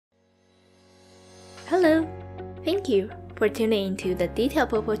Hello! Thank you for tuning into the Detail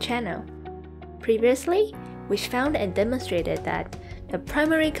Popo channel. Previously, we found and demonstrated that the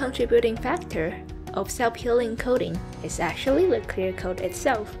primary contributing factor of self-healing coating is actually the clear coat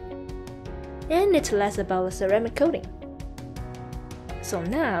itself, and it's less about the ceramic coating. So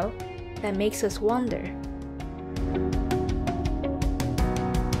now, that makes us wonder,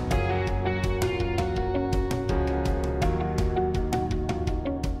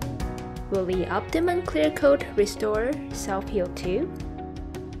 will the Optimum Clear Coat Restorer self-heal too?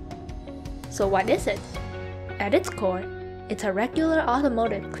 So what is it? At its core, it's a regular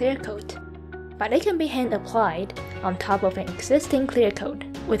automotive clear coat, but it can be hand applied on top of an existing clear coat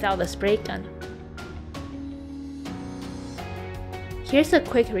without a spray gun. Here's a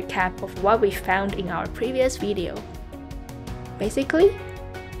quick recap of what we found in our previous video. Basically,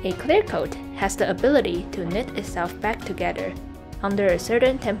 a clear coat has the ability to knit itself back together under a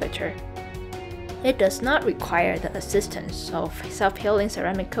certain temperature. It does not require the assistance of self-healing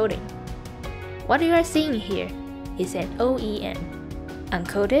ceramic coating. What you are seeing here is an OEM,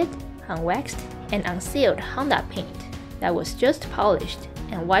 uncoated, unwaxed, and unsealed Honda paint that was just polished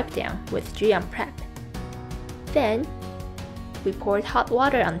and wiped down with GM prep. Then, we poured hot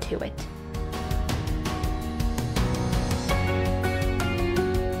water onto it.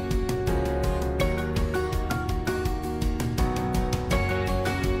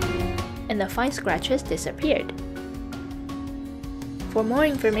 And the fine scratches disappeared. For more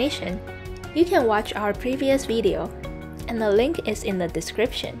information, you can watch our previous video, and the link is in the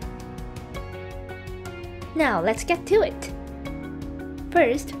description. Now let's get to it!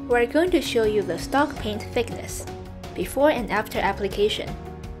 First, we're going to show you the stock paint thickness, before and after application.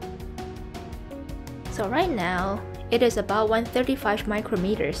 So right now, it is about 135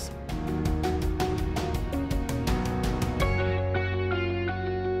 micrometers.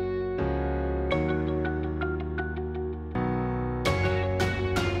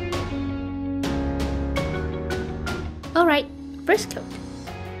 Alright, first coat.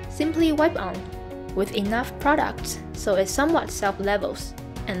 Simply wipe on, with enough products so it somewhat self-levels,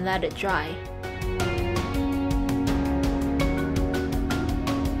 and let it dry.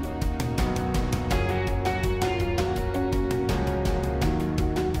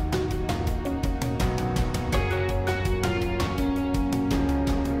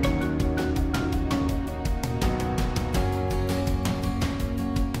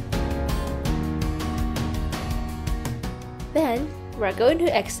 Then, we're going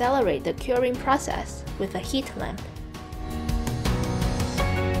to accelerate the curing process with a heat lamp.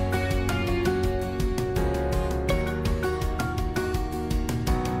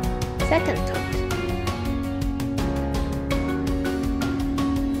 Second coat.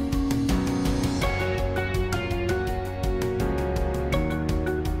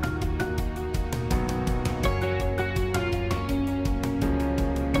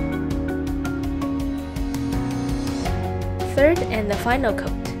 Third and the final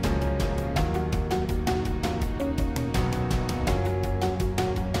coat.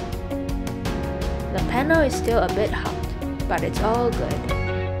 The panel is still a bit hot, but it's all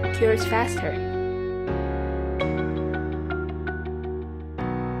good. Cures faster.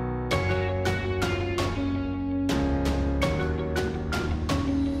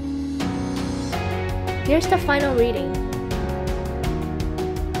 Here's the final reading.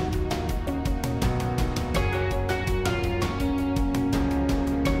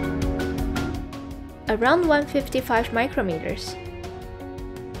 Around 155 micrometers.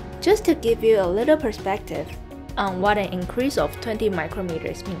 Just to give you a little perspective on what an increase of 20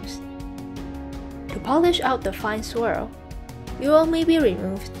 micrometers means. To polish out the fine swirl, you will maybe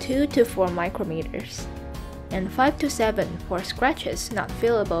remove 2 to 4 micrometers, and 5 to 7 for scratches not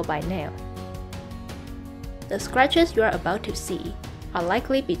fillable by nail. The scratches you are about to see are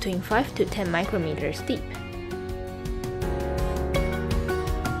likely between 5 to 10 micrometers deep.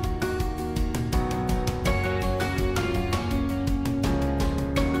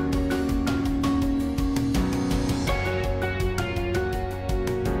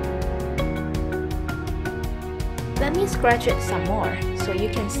 Let me scratch it some more so you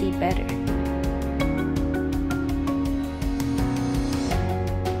can see better.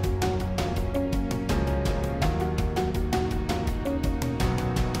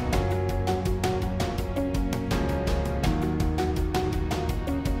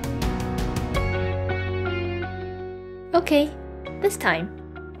 Okay, this time,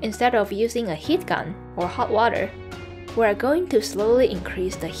 instead of using a heat gun or hot water, we are going to slowly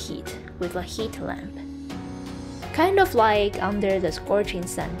increase the heat with a heat lamp. Kind of like under the scorching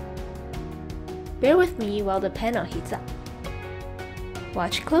sun. Bear with me while the panel heats up.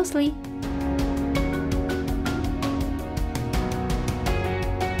 Watch closely.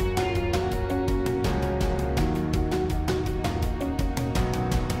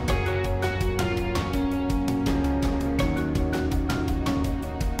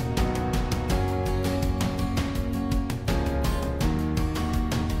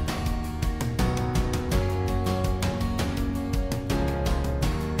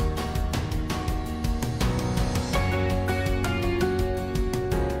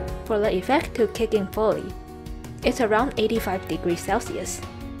 For the effect to kick in fully, it's around 85 degrees Celsius,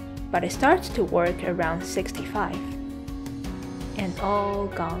 but it starts to work around 65. And all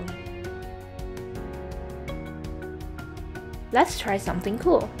gone. Let's try something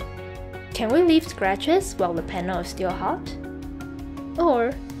cool. Can we leave scratches while the panel is still hot?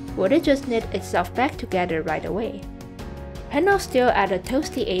 Or would it just knit itself back together right away? Panel still at a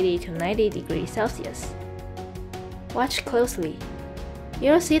toasty 80 to 90 degrees Celsius. Watch closely.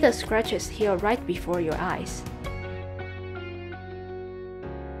 You'll see the scratches heal right before your eyes.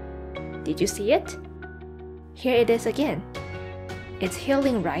 Did you see it? Here it is again. It's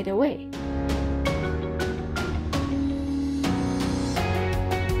healing right away.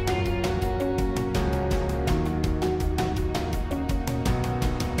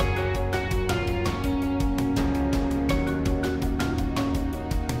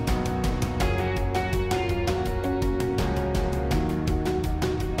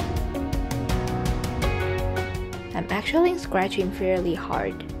 I'm actually scratching fairly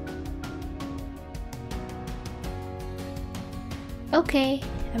hard. Okay,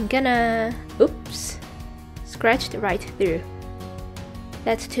 I'm gonna... Oops! Scratched right through.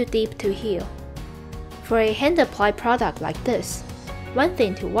 That's too deep to heal. For a hand-applied product like this, one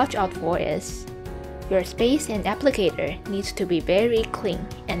thing to watch out for is your space and applicator needs to be very clean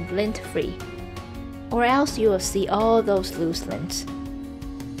and lint-free, or else you will see all those loose lints.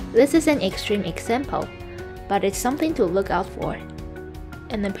 This is an extreme example, but it's something to look out for,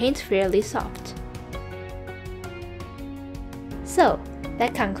 and the paint's fairly soft. So,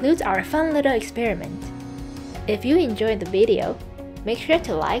 that concludes our fun little experiment. If you enjoyed the video, make sure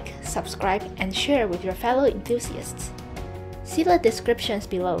to like, subscribe, and share with your fellow enthusiasts. See the descriptions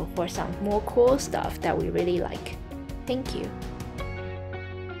below for some more cool stuff that we really like. Thank you.